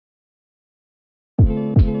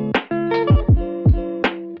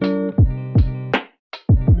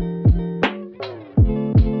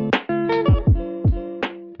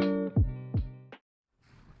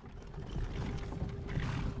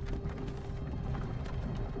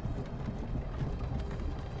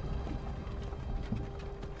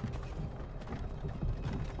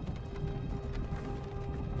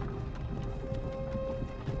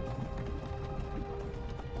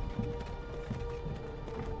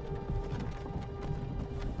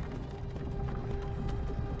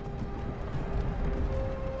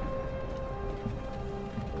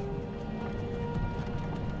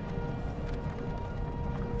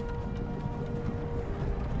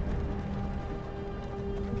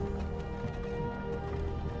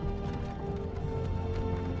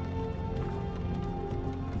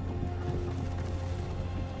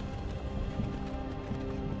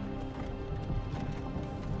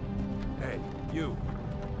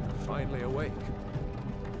finally awake.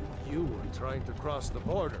 You were trying to cross the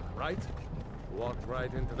border, right? Walked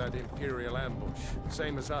right into that Imperial ambush,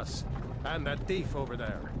 same as us. And that thief over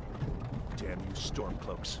there. Damn you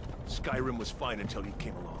Stormcloaks. Skyrim was fine until you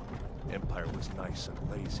came along. Empire was nice and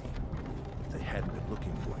lazy. If they hadn't been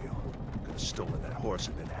looking for you, could have stolen that horse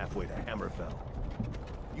and been halfway to Hammerfell.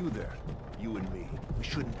 You there, you and me, we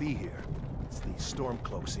shouldn't be here. It's these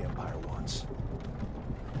Stormcloaks the Empire wants.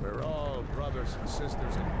 We're all brothers and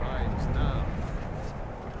sisters in minds now.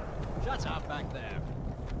 Shut up back there.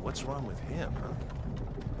 What's wrong with him, huh?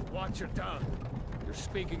 Watch your tongue. You're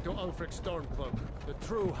speaking to Ulfric Stormcloak, the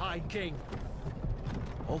true High King.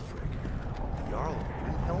 Ulfric? The Jarl of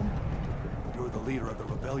Windhelm? You're the leader of the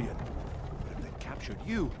rebellion. But if they've captured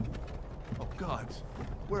you... Oh gods,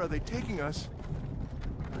 where are they taking us?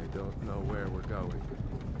 I don't know where we're going,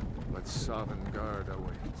 but Sovngarde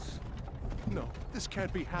awaits. No, this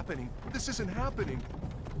can't be happening. This isn't happening.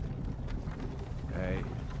 Hey,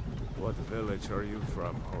 what village are you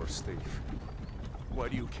from, horse thief? Why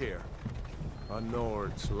do you care? A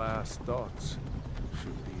Nord's last thoughts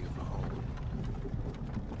should be of home.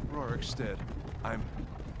 Rorikstead.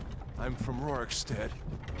 I'm from Rorikstead.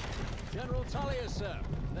 General Tullius, sir.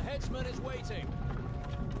 The headsman is waiting.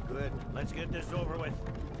 Good. Let's get this over with.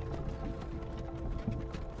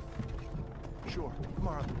 Sure.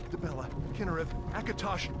 Mara, Dibella, Kinnarev,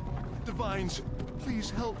 Akatosh, Divines, please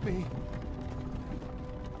help me.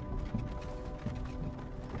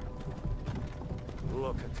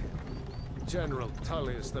 Look at him. General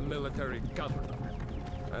Tullius, the military governor.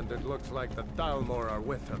 And it looks like the Dalmor are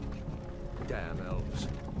with him. Damn elves.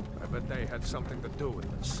 I bet they had something to do with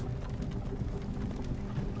this.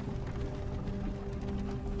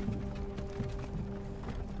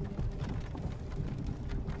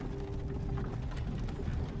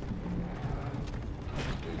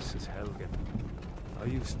 This is Helgen. I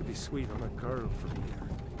used to be sweet on a girl from here.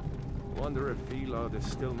 Wonder if Elod is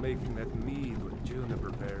still making that mead with juniper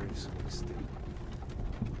berries mixed in.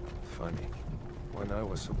 Funny. When I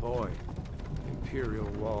was a boy, Imperial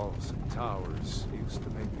walls and towers used to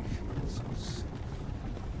make me feel so safe.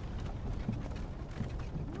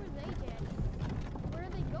 Who are they, Daddy? Where are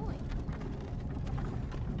they going?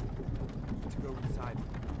 To go inside.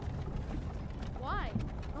 Why?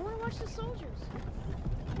 I want to watch the soldiers.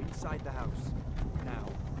 Inside the house. Now.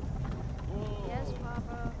 Yes,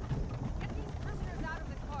 Papa. Get these prisoners out of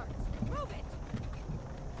the carts. Move it!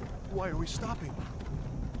 Why are we stopping?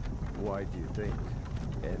 Why do you think?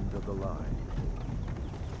 End of the line.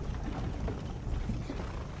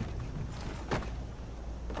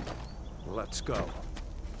 Let's go.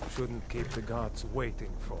 Shouldn't keep the gods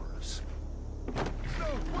waiting for us.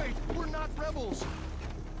 No, wait! We're not rebels!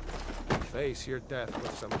 Face your death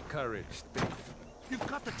with some courage, thief. You've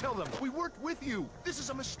got to tell them, we worked with you! This is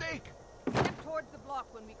a mistake! Step towards the block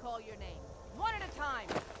when we call your name. One at a time.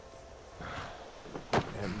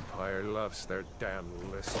 Empire loves their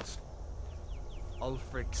damn lists.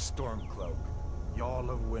 Ulfric Stormcloak,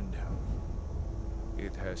 Jarl of Windhelm.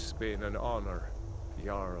 It has been an honor,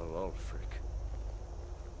 Jarl Ulfric.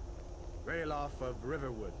 Ralof of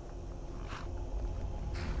Riverwood.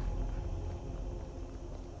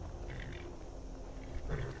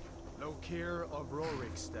 Lokir of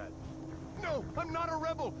Rorikstead. No, I'm not a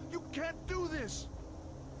rebel! You can't do this!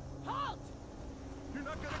 Halt! You're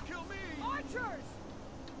not gonna kill me! Archers!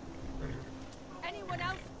 Anyone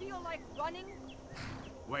else feel like running?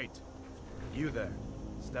 Wait. You there.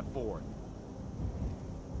 Step forward.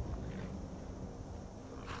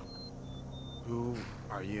 Who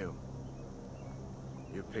are you?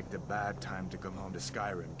 You picked a bad time to come home to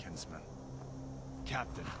Skyrim, kinsman.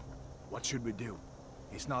 Captain, what should we do?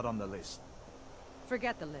 He's not on the list.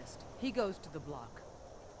 Forget the list. He goes to the block.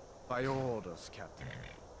 By your orders, Captain.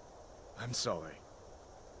 I'm sorry.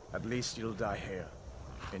 At least you'll die here,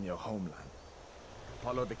 in your homeland.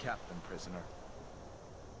 Follow the captain, prisoner.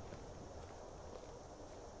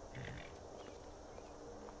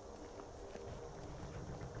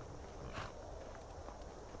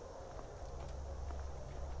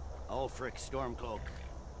 Ulfric Stormcloak.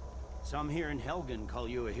 Some here in Helgen call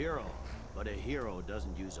you a hero, but a hero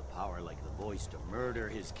doesn't use a power like the voice to murder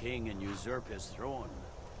his king and usurp his throne.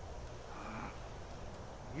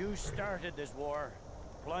 You started this war,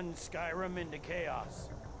 plunged Skyrim into chaos,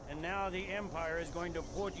 and now the Empire is going to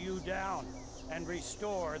put you down and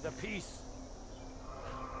restore the peace.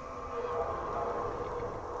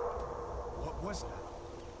 What was that?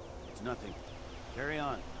 It's nothing. Carry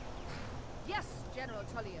on. Yes, General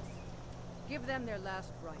Tullius. Give them their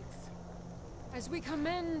last rites. As we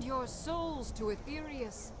commend your souls to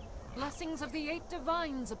Aetherius, Blessings of the 8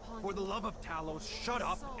 divines upon For the love of Talos, shut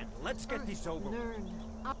up and let's get this over with. Learn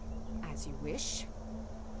up as you wish.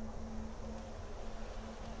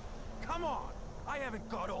 Come on! I haven't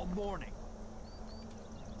got all morning.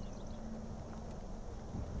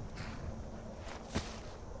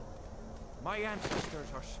 My ancestors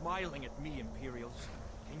are smiling at me, Imperials.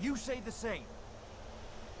 Can you say the same?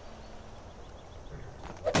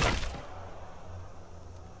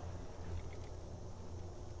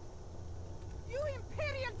 You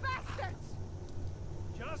Imperial bastards!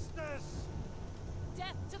 Justice!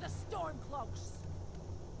 Death to the Stormcloaks!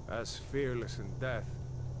 As fearless in death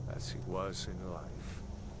as he was in life.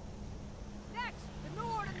 Next, the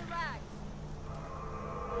Nord and the Rags!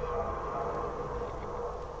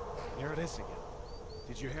 Here it is again.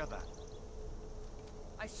 Did you hear that?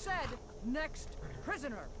 I said, next,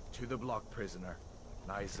 prisoner! To the block, prisoner.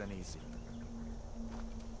 Nice and easy.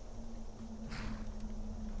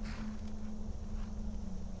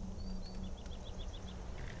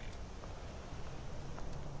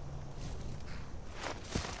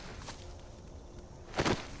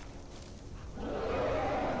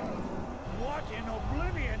 What in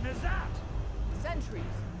oblivion is that? Sentries,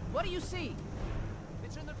 what do you see?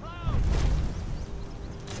 It's in the clouds!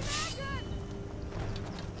 Dragon!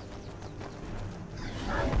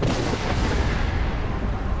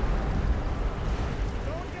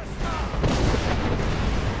 Don't you stop!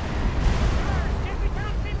 Get me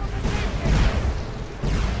down, people to safety!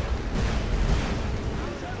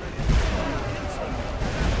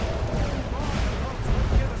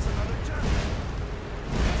 Give us another chance.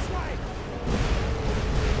 This way!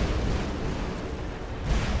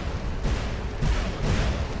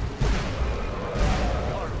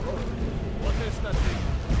 What is that thing?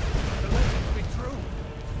 The legends be true?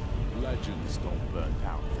 Legends don't burn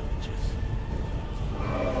down villages.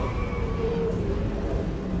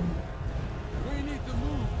 We need to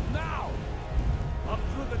move now! Up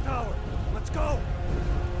through the tower. Let's go!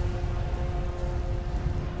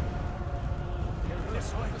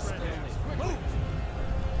 This way, friends. Move!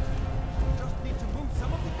 Just need to move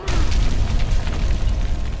some of the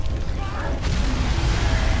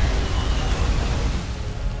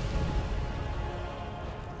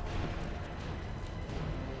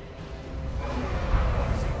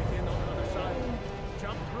Begin on the other side.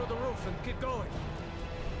 Jump through the roof and keep going.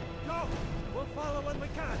 Go! We'll follow when we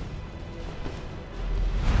can.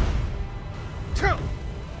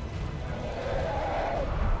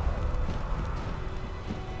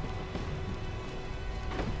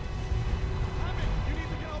 Hammond, you need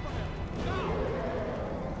to get over him. Now!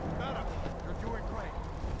 Better. You're doing great.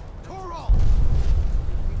 Toro!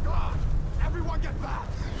 God! Everyone get back!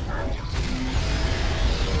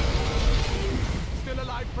 Still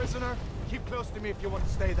alive, prisoner? Keep close to me if you want to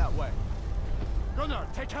stay that way. Gunnar,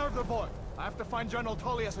 take care of the boy. I have to find General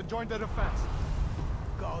Tullius and join the defense.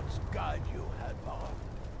 Gods guide you, Hadvar.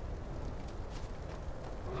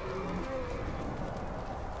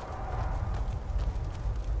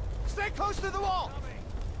 Stay close to the wall!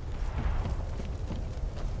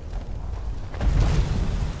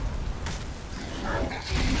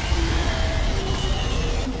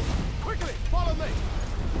 Quickly, follow me!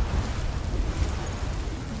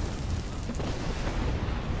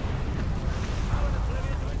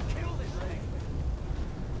 Kill this thing!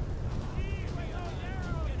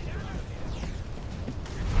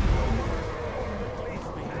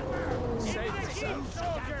 Save yourself.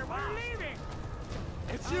 Soldier, we're leaving!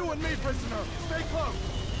 It's you and me, prisoner! Stay close!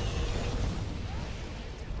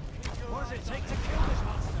 What does it take to kill this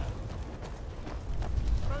monster?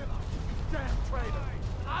 Traitor! Damn traitor!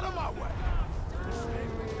 Out of my way!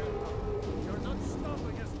 You're not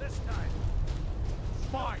stopping us this time.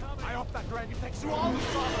 Fine! I hope that granny takes you all the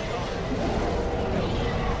trouble!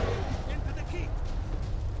 Into the keep.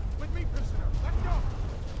 With me, prisoner! Let's go!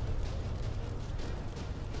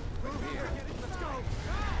 Through here. Let's go.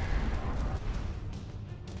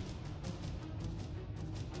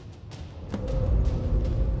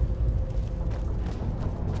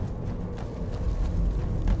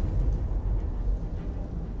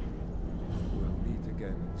 We'll meet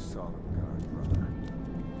again in Solengard, brother.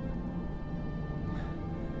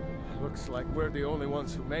 Looks like we're the only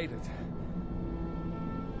ones who made it.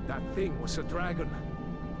 That thing was a dragon,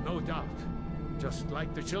 no doubt. Just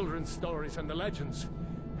like the children's stories and the legends.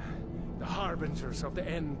 The harbingers of the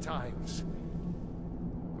end times.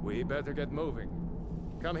 We better get moving.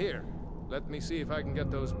 Come here. Let me see if I can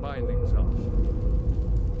get those bindings off.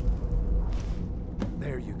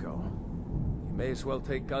 There you go. You may as well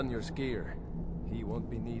take Gunnar's gear. He won't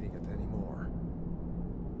be needing it anymore.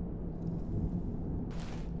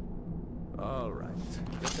 All right.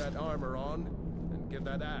 Get that armor on, and give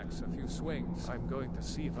that axe a few swings. I'm going to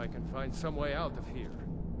see if I can find some way out of here.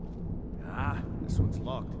 Ah, this one's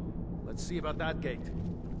locked. Let's see about that gate.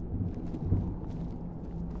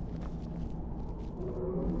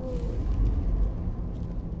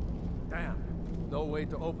 Damn. No way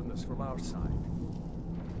to open this from our side.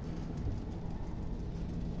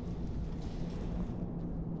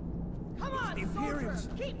 Come on, Imperials!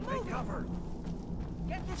 soldier! Keep moving! Take cover!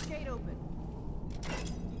 Get this gate open.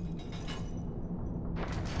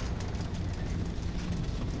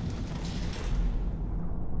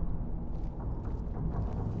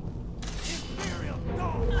 Imperial!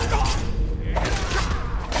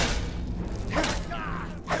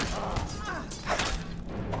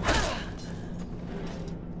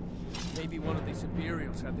 Maybe one of these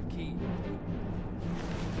Imperials had the key.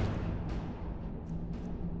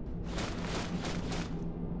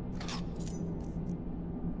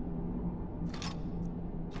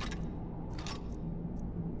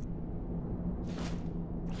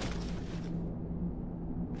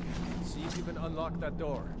 See if you can unlock that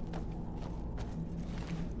door.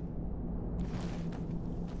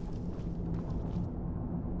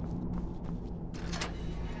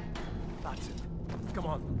 That's it. Come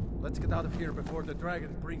on, let's get out of here before the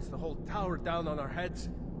dragon brings the whole tower down on our heads.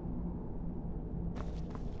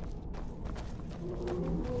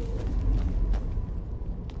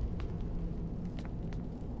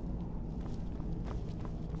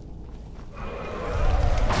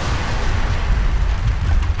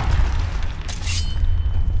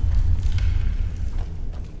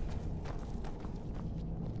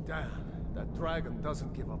 Damn, that dragon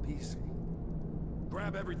doesn't give up easy.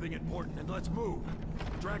 Grab everything important and let's move.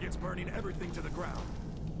 The dragon's burning everything to the ground.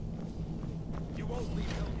 You won't leave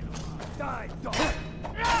Helgen alive. Die, dog!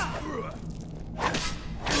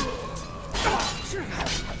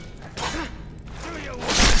 Do you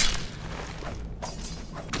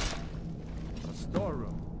A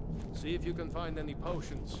storeroom. See if you can find any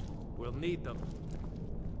potions. We'll need them.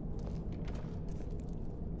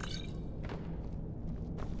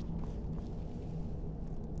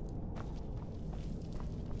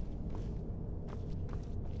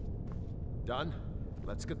 Done?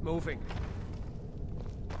 Let's get moving.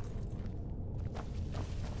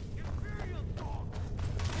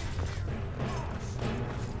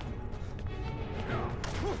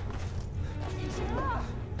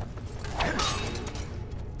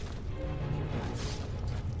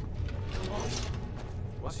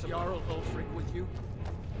 Was Jarl Ulfric with you?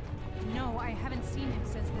 No, I haven't seen him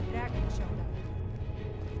since the dragon showed up.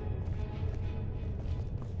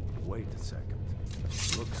 Wait a second.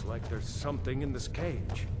 Looks like there's something in this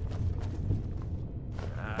cage.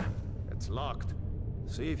 Ah, it's locked.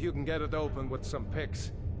 See if you can get it open with some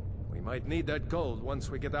picks. We might need that gold once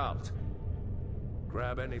we get out.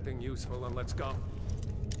 Grab anything useful and let's go.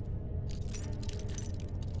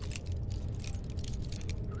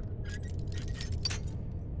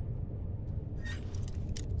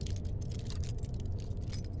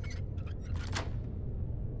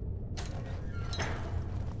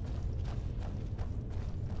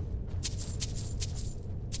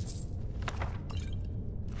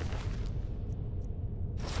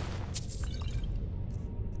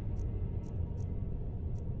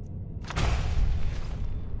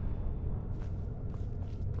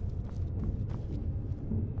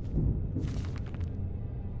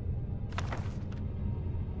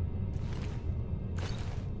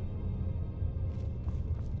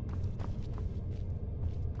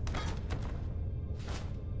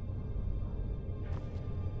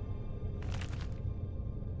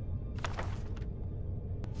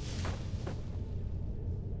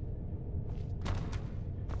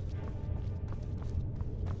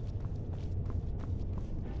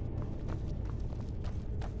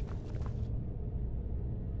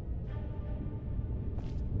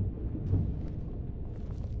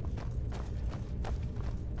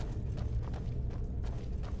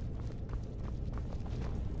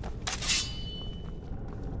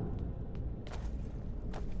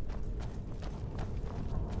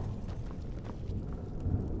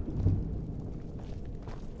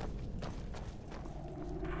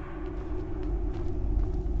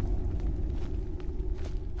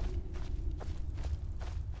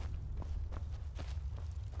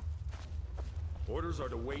 Orders are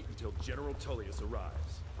to wait until General Tullius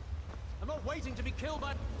arrives. I'm not waiting to be killed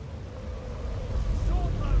by...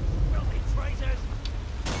 Swordload, filthy traitors!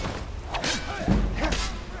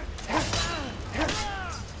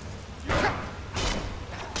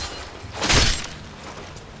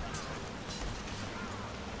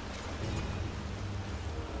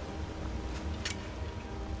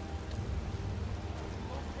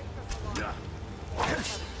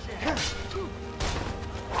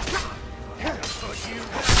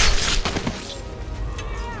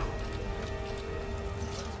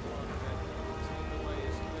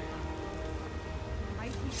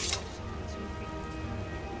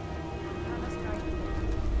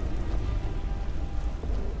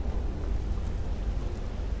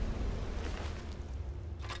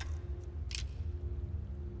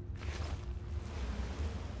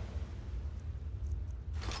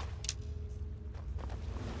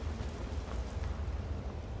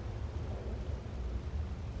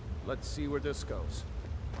 Let's see where this goes.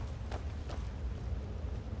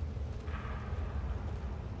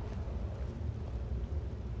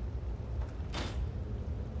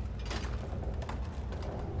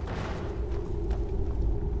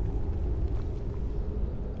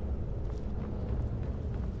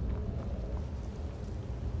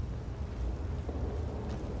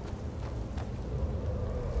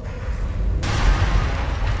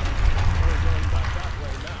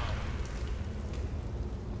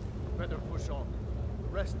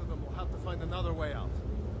 Another way out.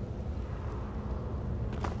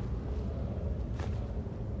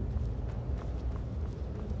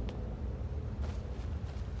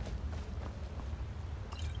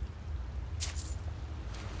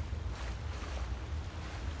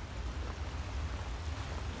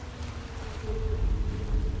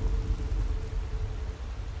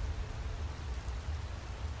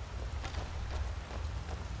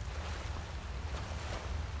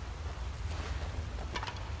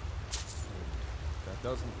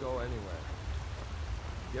 Doesn't go anywhere.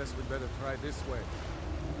 Guess we'd better try this way.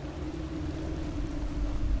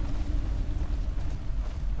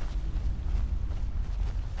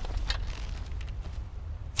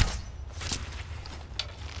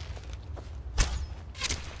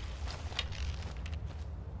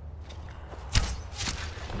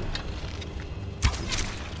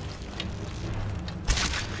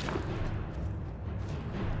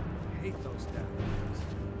 I hate those damn things.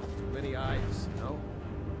 Too many eyes, no?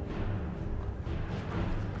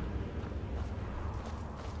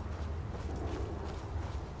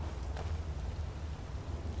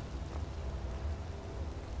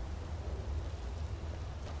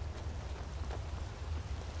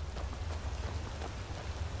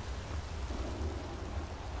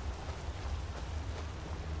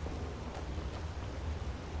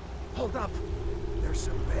 Hold up! There's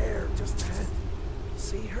a bear just ahead.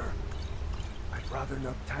 See her? I'd rather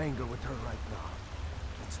not tangle with her right now.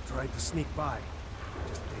 Let's try to sneak by.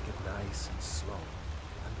 Just take it nice and slow.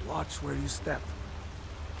 And watch where you step.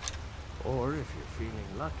 Or if you're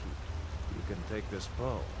feeling lucky, you can take this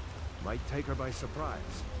bow. Might take her by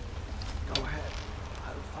surprise. Go ahead.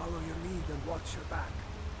 I'll follow your lead and watch your back.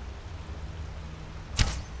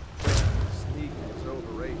 Sneaking is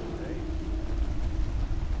overrated, eh?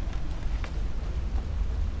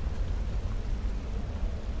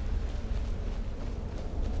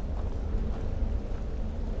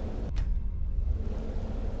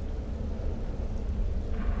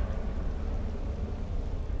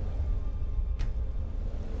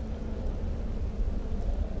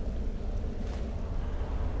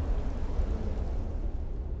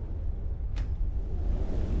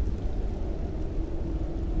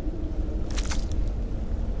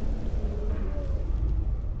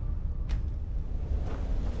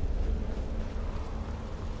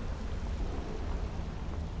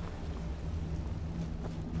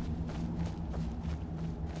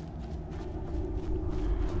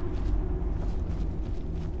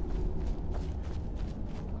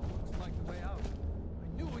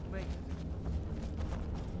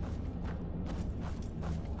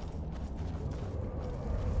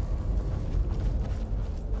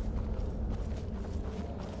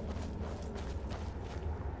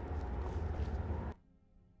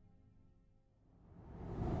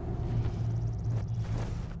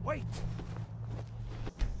 Wait!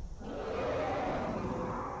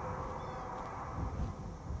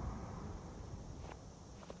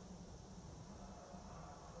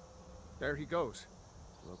 There he goes.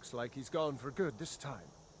 Looks like he's gone for good this time.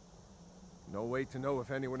 No way to know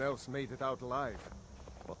if anyone else made it out alive.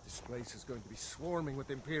 But this place is going to be swarming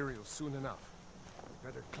with Imperials soon enough. We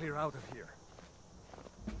better clear out of here.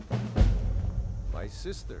 My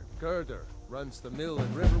sister, Gerda, runs the mill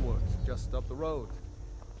in Riverwood, just up the road.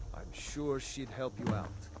 I'm sure she'd help you out.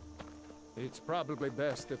 It's probably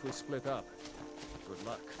best if we split up. Good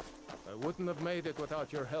luck. I wouldn't have made it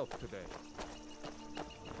without your help today.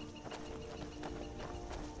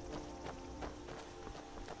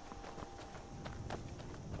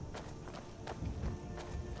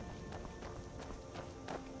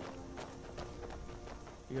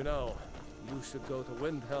 You know, you should go to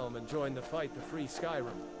Windhelm and join the fight to free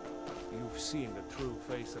Skyrim. You've seen the true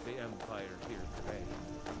face of the Empire here today.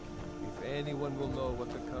 If anyone will know what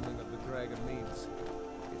the coming of the dragon means,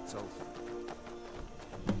 it's Ulf.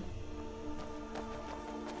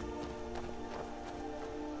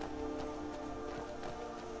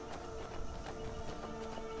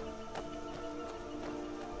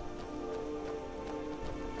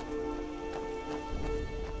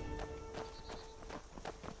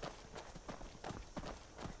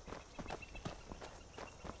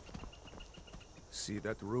 See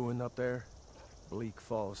that ruin up there? Bleak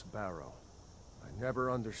Falls Barrow. I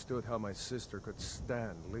never understood how my sister could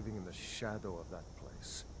stand living in the shadow of that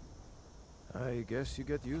place. I guess you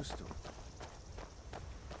get used to it.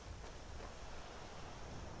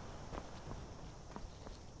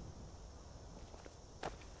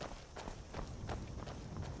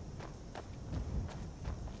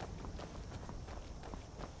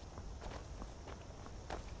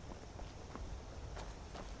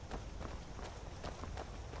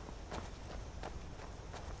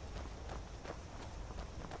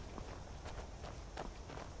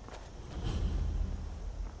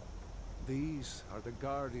 These are the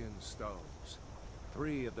Guardian Stones.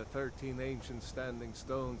 3 of the 13 ancient standing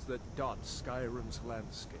stones that dot Skyrim's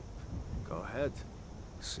landscape. Go ahead,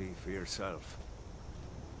 see for yourself.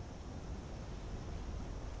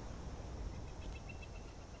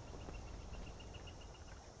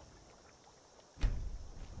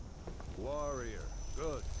 Warrior,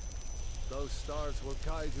 good. Those stars will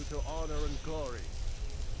guide you to honor and glory.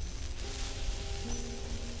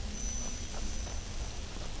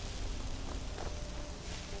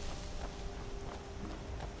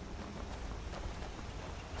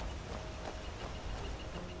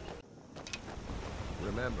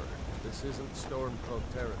 Remember, this isn't Stormcloak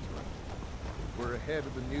territory. If we're ahead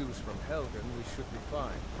of the news from Helgen, we should be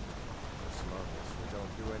fine. As long as we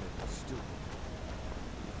don't do anything stupid.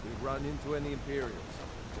 If we run into any Imperials,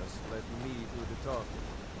 just let me do the talking,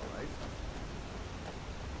 alright?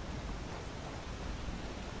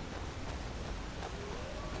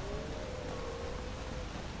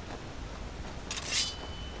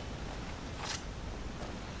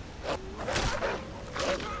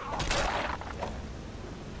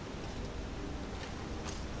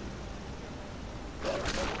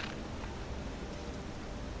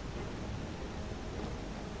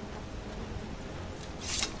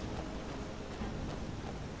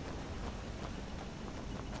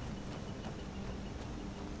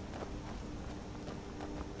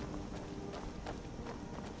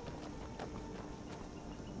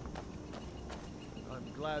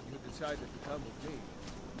 Glad you decided to come with me.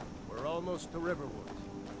 We're almost to Riverwood.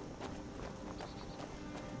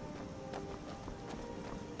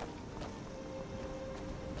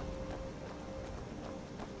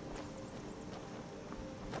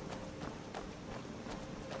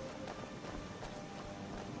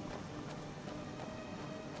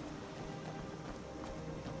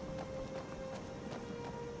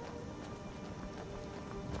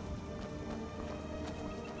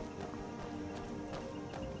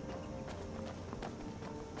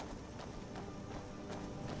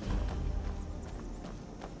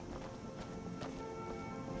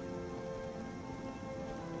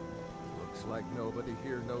 Like nobody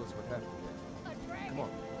here knows what happened yet. Come on.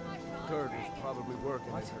 Gerd is probably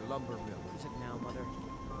working at her lumber mill. Is it now, Mother?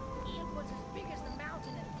 It was as big as the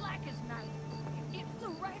mountain and black as night. It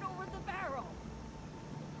flew right over the barrel.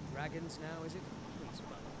 Dragons now, is it? Please,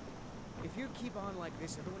 Mother. If you keep on like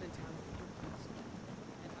this, everyone in town will think you're crazy.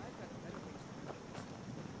 And I've got better things to do.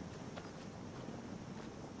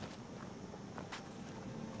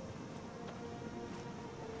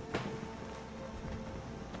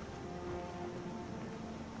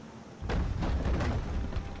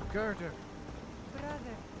 Gerder!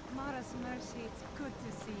 Brother, Mara's mercy, it's good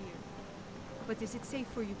to see you. But is it safe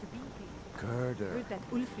for you to be here? Gerder. Heard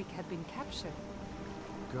that Ulfric had been captured.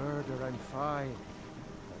 Gerder, I'm fine.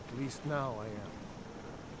 At least now I am.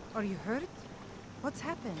 Are you hurt? What's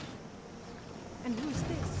happened? And who's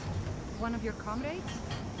this? One of your comrades?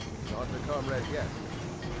 Not a comrade yet.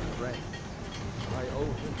 A friend. I owe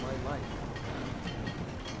him my life.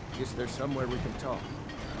 Is there somewhere we can talk?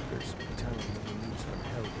 There's telling me the news from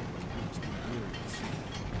Helgen when he reached the Imperials.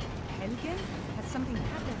 Helgen? Has something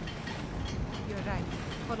happened? You're right.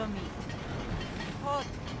 Follow me. Hod,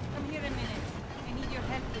 come here a minute. I need your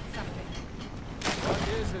help with something. What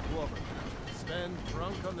is it, woman? Stand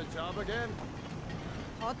drunk on the job again?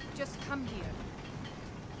 Hod, just come here.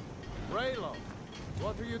 Raylo,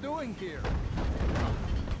 what are you doing here?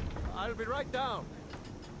 I'll be right down.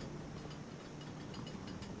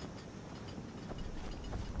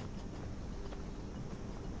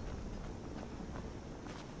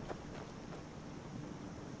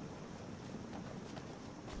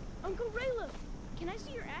 Uncle Rayla, can I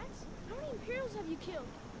see your axe? How many Imperials have you killed?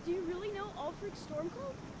 Do you really know Ulfric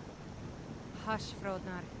Stormcloak? Hush,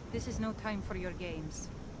 Frodnar. This is no time for your games.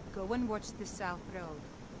 Go and watch the South Road.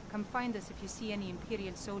 Come find us if you see any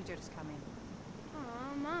Imperial soldiers coming.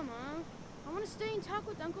 Aw, Mama. I want to stay and talk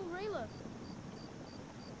with Uncle Rayla.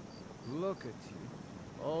 Look at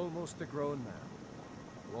you. Almost a grown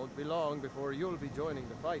man. Won't be long before you'll be joining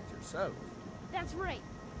the fight yourself. That's right.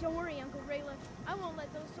 Don't worry, Uncle Rayla. I won't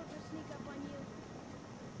let those soldiers sneak up on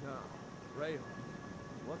you. Now, Rayla,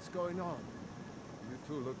 what's going on? You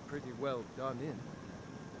two look pretty well done in.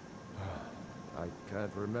 I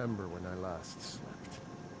can't remember when I last slept.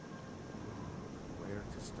 Where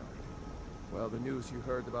to start? Well, the news you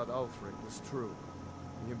heard about Ulfric was true.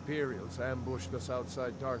 The Imperials ambushed us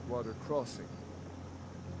outside Darkwater Crossing.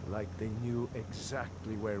 Like they knew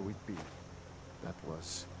exactly where we'd be. That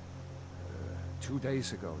was 2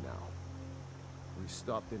 days ago now. We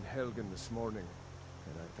stopped in Helgen this morning,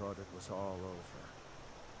 and I thought it was all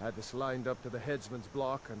over. Had us lined up to the headsman's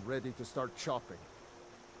block and ready to start chopping.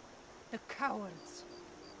 The cowards.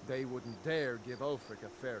 They wouldn't dare give Ulfric a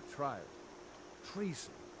fair trial.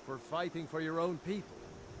 Treason for fighting for your own people.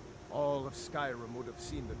 All of Skyrim would have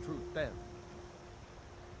seen the truth then.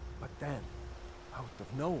 But then, out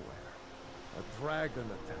of nowhere, a dragon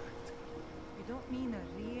attacked. You don't mean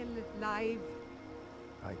a real, live...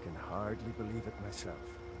 I can hardly believe it myself.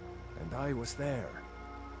 And I was there.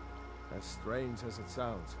 As strange as it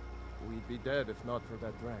sounds, we'd be dead if not for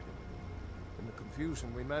that dragon. In the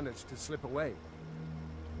confusion, we managed to slip away.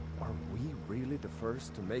 Are we really the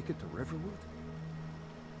first to make it to Riverwood?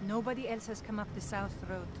 Nobody else has come up the South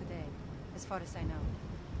Road today, as far as I know.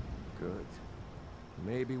 Good.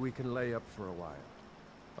 Maybe we can lay up for a while.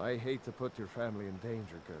 I hate to put your family in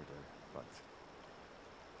danger, Gerda, but...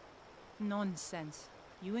 Nonsense.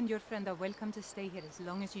 You and your friend are welcome to stay here as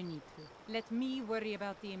long as you need to. Let me worry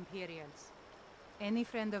about the Imperials. Any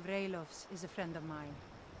friend of Raylof's is a friend of mine.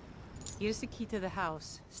 Here's the key to the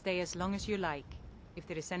house. Stay as long as you like. If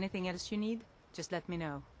there is anything else you need, just let me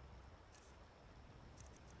know.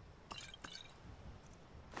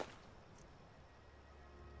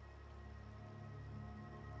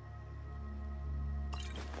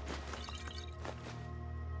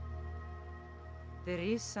 There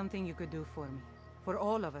is something you could do for me. For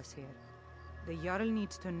all of us here. The Jarl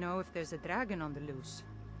needs to know if there's a dragon on the loose.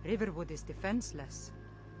 Riverwood is defenseless.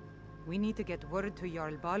 We need to get word to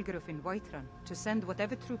Jarl Balgruuf in Whiterun to send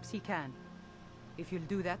whatever troops he can. If you'll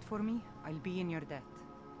do that for me, I'll be in your debt.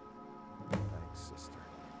 Thanks, sister.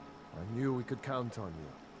 I knew we could count on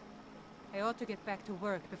you. I ought to get back to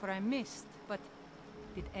work before I missed, but...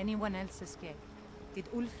 Did anyone else escape? Did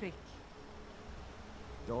Ulfric?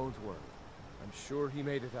 Don't worry. I'm sure he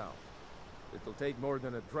made it out. It'll take more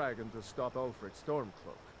than a dragon to stop Ulfric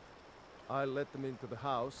Stormcloak. I'll let them into the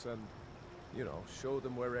house and, you know, show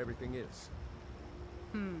them where everything is.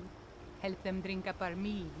 Help them drink up our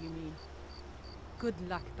mead, you mean? Good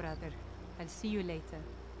luck, brother. I'll see you later.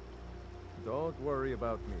 Don't worry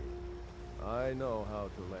about me. I know how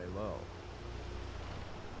to lay low.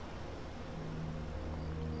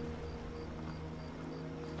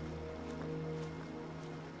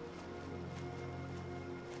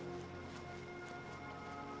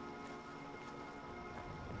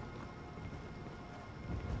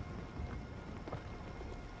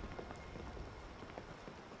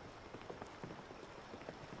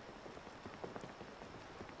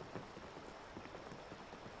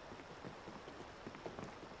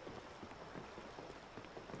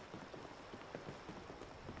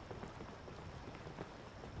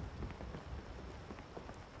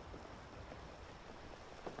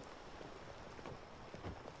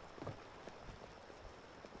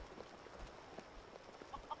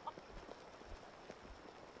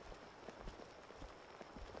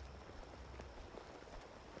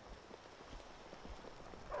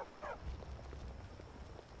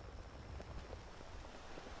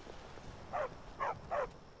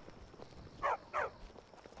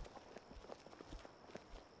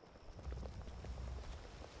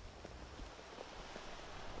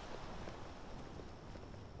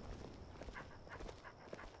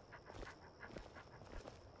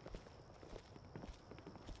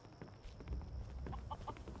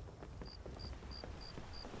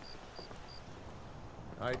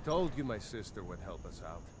 I told you my sister would help us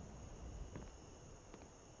out.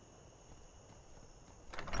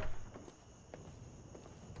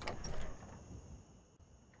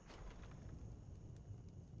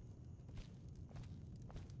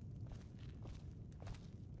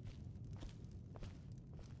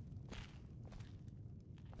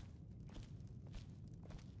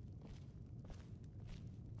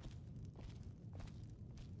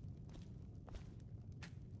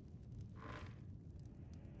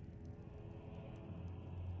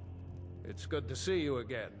 It's good to see you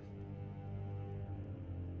again.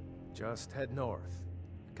 Just head north.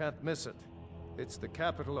 Can't miss it. It's the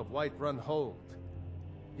capital of Whiterun Hold.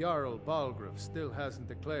 Jarl Balgruuf still hasn't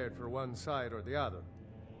declared for one side or the other.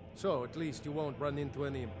 So at least you won't run into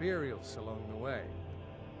any Imperials along the way.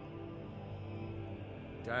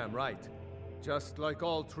 Damn right. Just like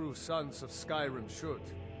all true sons of Skyrim should.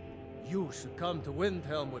 You should come to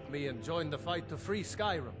Windhelm with me and join the fight to free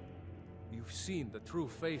Skyrim. You've seen the true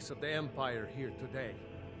face of the Empire here today.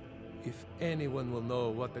 If anyone will know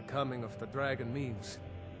what the coming of the dragon means,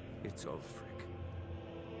 it's Ulfric.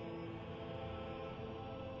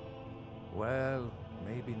 Well,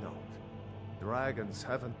 maybe not. Dragons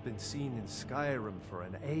haven't been seen in Skyrim for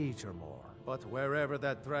an age or more. But wherever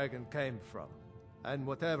that dragon came from, and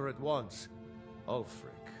whatever it wants,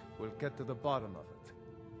 Ulfric will get to the bottom of it.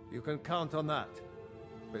 You can count on that.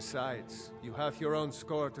 Besides, you have your own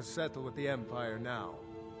score to settle with the Empire now.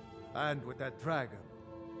 And with that dragon.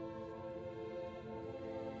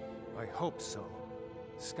 I hope so.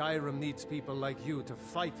 Skyrim needs people like you to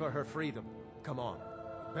fight for her freedom. Come on,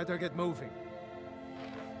 better get moving.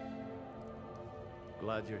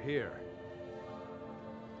 Glad you're here.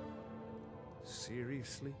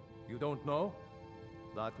 Seriously? You don't know?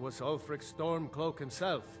 That was Ulfric Stormcloak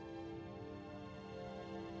himself.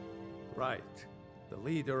 Right. The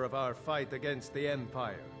leader of our fight against the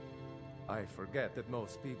Empire. I forget that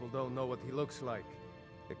most people don't know what he looks like,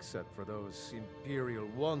 except for those Imperial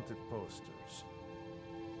wanted posters.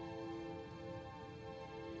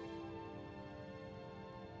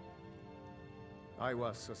 I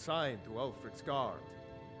was assigned to Ulfric's guard.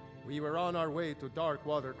 We were on our way to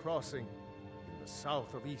Darkwater Crossing, in the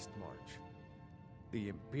south of Eastmarch. The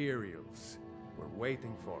Imperials were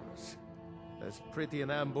waiting for us. As pretty an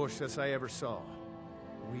ambush as I ever saw.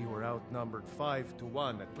 We were outnumbered 5 to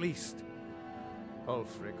 1 at least.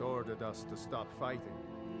 Ulfric ordered us to stop fighting.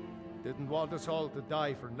 Didn't want us all to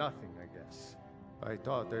die for nothing, I guess. I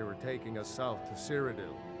thought they were taking us south to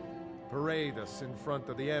Cyrodiil. Parade us in front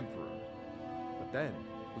of the Emperor. But then,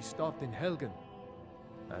 we stopped in Helgen.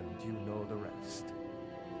 And you know the rest.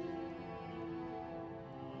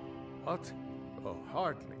 What? Oh,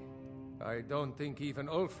 hardly. I don't think even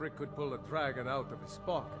Ulfric could pull a dragon out of his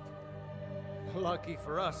pocket. Lucky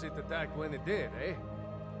for us it attacked when it did, eh?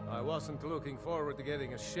 I wasn't looking forward to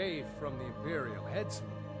getting a shave from the Imperial headsman.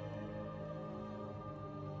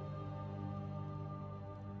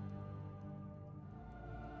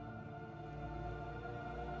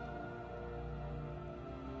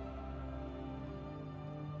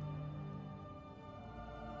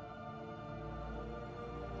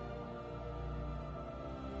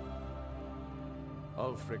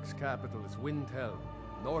 Ulfric's capital is Windhelm,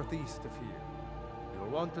 northeast of here. You'll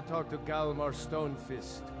want to talk to Galmar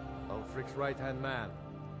Stonefist, Ulfric's right-hand man.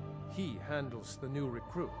 He handles the new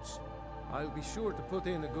recruits. I'll be sure to put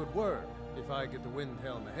in a good word if I get to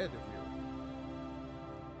Windhelm ahead of you.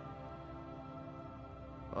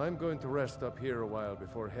 I'm going to rest up here a while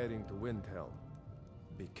before heading to Windhelm.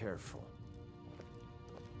 Be careful.